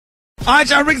All right,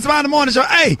 y'all. Rickey Smiley in the morning show.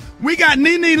 Hey, we got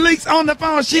NeNe Leaks on the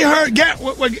phone. She heard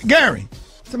Gary.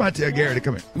 Somebody tell Gary to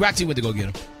come here. Roxy went to go get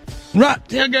him. Right,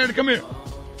 tell Gary to come here.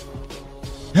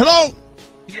 Hello.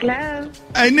 Hello.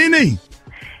 Hey, NeNe.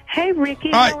 Hey,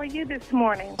 Rickey. Right. How are you this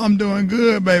morning? I'm doing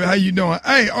good, baby. How you doing?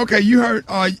 Hey, okay, you heard,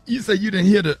 you said you didn't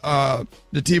hear the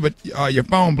tea, but your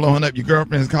phone blowing up. Your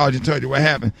girlfriend's called you and told you what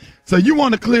happened. So you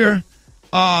want to clear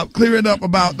it up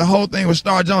about the whole thing with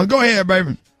Star Jones. Go ahead,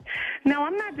 baby. No,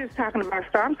 I'm not just talking about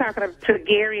Star. I'm talking to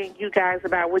Gary and you guys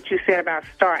about what you said about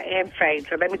Star and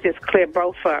Phaedra. Let me just clear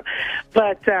both up.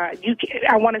 But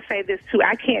I want to say this, too.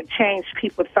 I can't change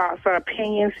people's thoughts or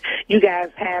opinions. You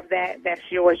guys have that. That's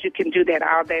yours. You can do that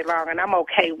all day long, and I'm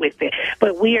okay with it.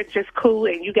 But we are just cool,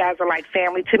 and you guys are like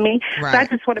family to me. Right. So I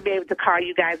just want to be able to call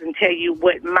you guys and tell you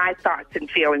what my thoughts and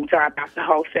feelings are about the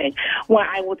whole thing. Well,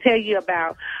 I will tell you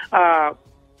about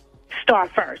Star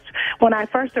first. When I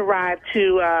first arrived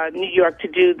to New York to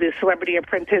do the Celebrity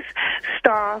Apprentice,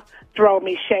 Star threw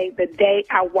me shade the day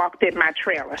I walked in my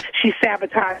trailer. She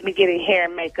sabotaged me getting hair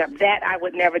and makeup. That I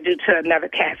would never do to another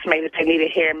castmate if they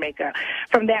needed hair and makeup.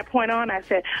 From that point on, I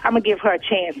said, I'm going to give her a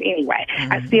chance anyway.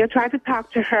 I still tried to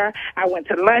talk to her. I went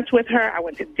to lunch with her. I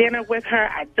went to dinner with her.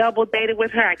 I double dated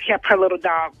with her. I kept her little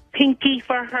dog Pinky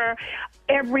for her.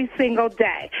 Every single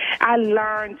day. I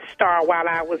learned Star while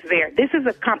I was there. This is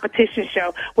a competition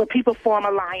show where people form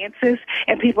alliances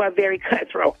and people are very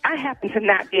cutthroat. I happen to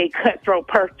not be a cutthroat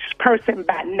person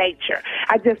by nature.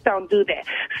 I just don't do that.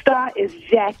 Star is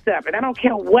jacked up, and I don't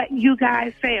care what you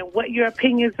guys say and what your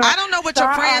opinions are. I don't know what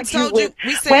your friends told you.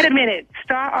 Wait a minute.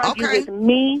 Star argued with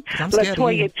me,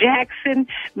 LaToya Jackson,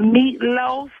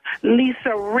 Meatloaf, Lisa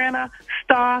Rinna.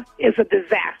 Star is a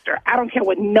disaster. I don't care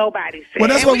what nobody says. Well,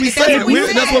 that's what we said.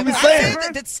 That's what we said.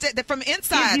 From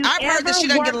inside, I've heard that she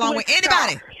doesn't get along with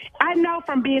anybody. I know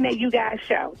from being at you guys'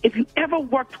 show. If you ever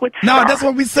worked with No, Star, that's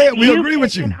what we said. We agree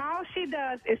with you. And all she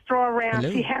does is throw around.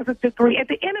 Hello. She has a degree. At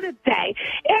the end of the day,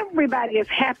 everybody is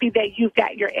happy that you've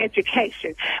got your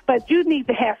education. But you need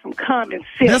to have some common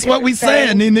sense. That's what we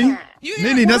said, NeNe.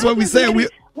 NeNe, that's what we said.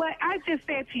 Well, I just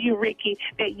said to you, Rickey,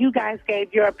 that you guys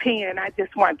gave your opinion, and I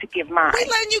just wanted to give mine. We're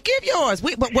letting you give yours.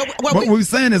 What we're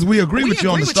saying is we agree with you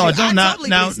on the Star Jones.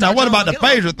 Now, what about the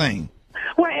Phaedra thing?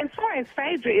 Well, as far as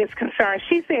Phaedra is concerned,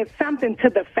 she said something to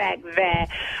the fact that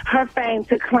her fame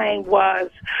to claim was,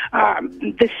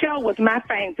 the show was my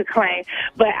fame to claim,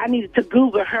 but I needed to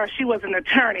Google her. She was an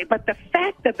attorney. But the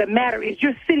fact of the matter is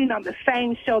you're sitting on the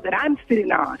same show that I'm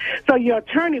sitting on. So your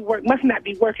attorney work must not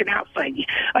be working out for you,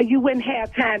 or you wouldn't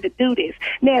have time to do this.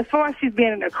 Now, as far as she's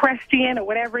being an equestrian or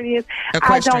whatever it is,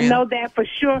 I don't know that for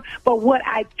sure. But what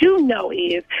I do know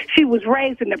is she was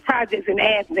raised in the projects in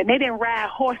Athens, and they didn't ride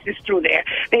horses through there.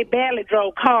 They barely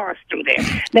drove cars through there.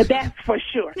 Now, that's for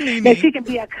sure. Now, she can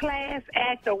be a class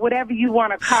act or whatever you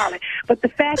want to call it. But the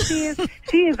fact is,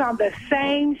 she is on the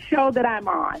same show that I'm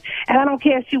on. And I don't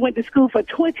care if she went to school for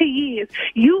 20 years.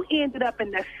 You ended up in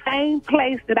the same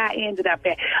place that I ended up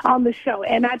at on the show.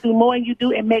 And I do more than you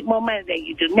do and make more money than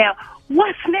you do. Now,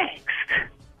 what's next?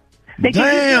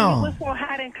 Damn. What's so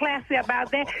hot and classy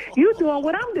about that? You doing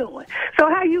what I'm doing. So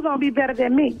how you going to be better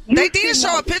than me? They did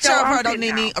show a picture of her, though,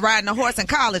 NeNe, riding a horse in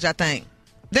college, I think.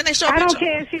 Then they show a picture. I don't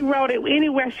care if she rode it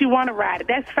anywhere she want to ride it.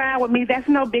 That's fine with me. That's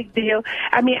no big deal.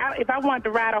 I mean, if I wanted to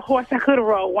ride a horse, I could have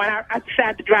rode one. I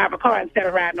decided to drive a car instead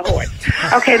of riding a horse.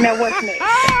 Okay, now what's next?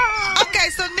 Okay,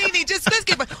 so NeNe, let's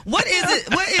give what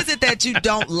is it that you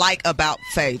don't like about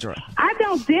Phaedra? I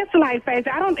don't dislike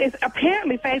Phaedra.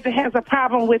 Apparently Phaedra has a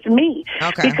problem with me.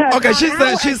 Okay. Because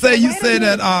she said you said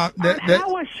that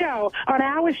on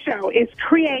our show it's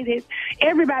created,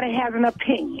 everybody has an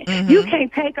opinion. Mm-hmm. You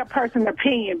can't take a person's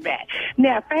opinion back.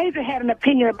 Now, Phaedra had an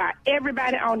opinion about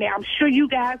everybody on there. I'm sure you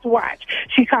guys watch.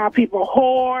 She called people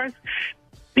whores,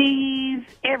 bees,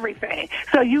 everything.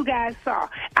 So you guys saw.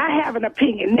 I have an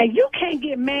opinion. Now, you can't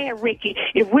get mad, Rickey,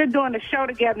 if we're doing a show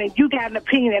together and you got an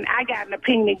opinion and I got an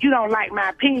opinion and you don't like my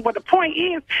opinion. But the point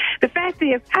is, the fact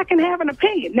is, I can have an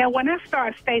opinion. Now, when I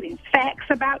start stating facts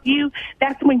about you,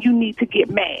 that's when you need to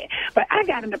get mad. But I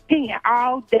got an opinion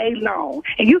all day long,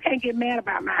 and you can't get mad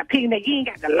about my opinion. Now, you ain't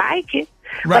got to like it.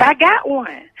 Right. But I got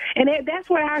one. And that's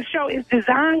what our show is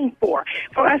designed for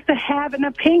us to have an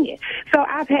opinion. So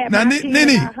I've had my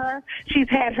opinion about her. She's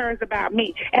had hers about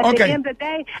me. At the end of the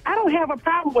day, I don't have a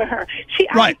problem with her. She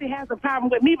obviously has a problem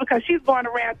with me because she's going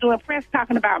around doing press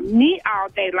talking about me all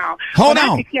day long. Hold on.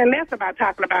 I could care less about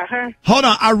talking about her. Hold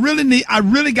on.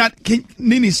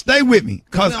 NeNe, stay with me.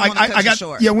 Because I got,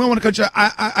 we don't want to cut you.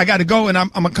 I got to go and I'm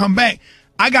going to come back.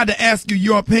 I got to ask you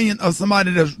your opinion of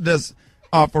somebody that's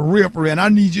for real, and I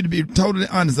need you to be totally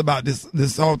honest about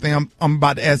this whole thing I'm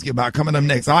about to ask you about coming up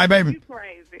next. All right, baby? You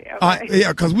crazy. Okay. Yeah,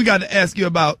 because we got to ask you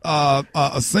about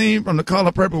a scene from The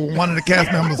Color Purple with one of the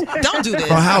cast members. Don't do this.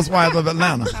 From Housewives of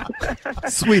Atlanta.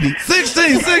 Sweetie,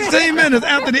 16 minutes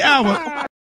after the hour.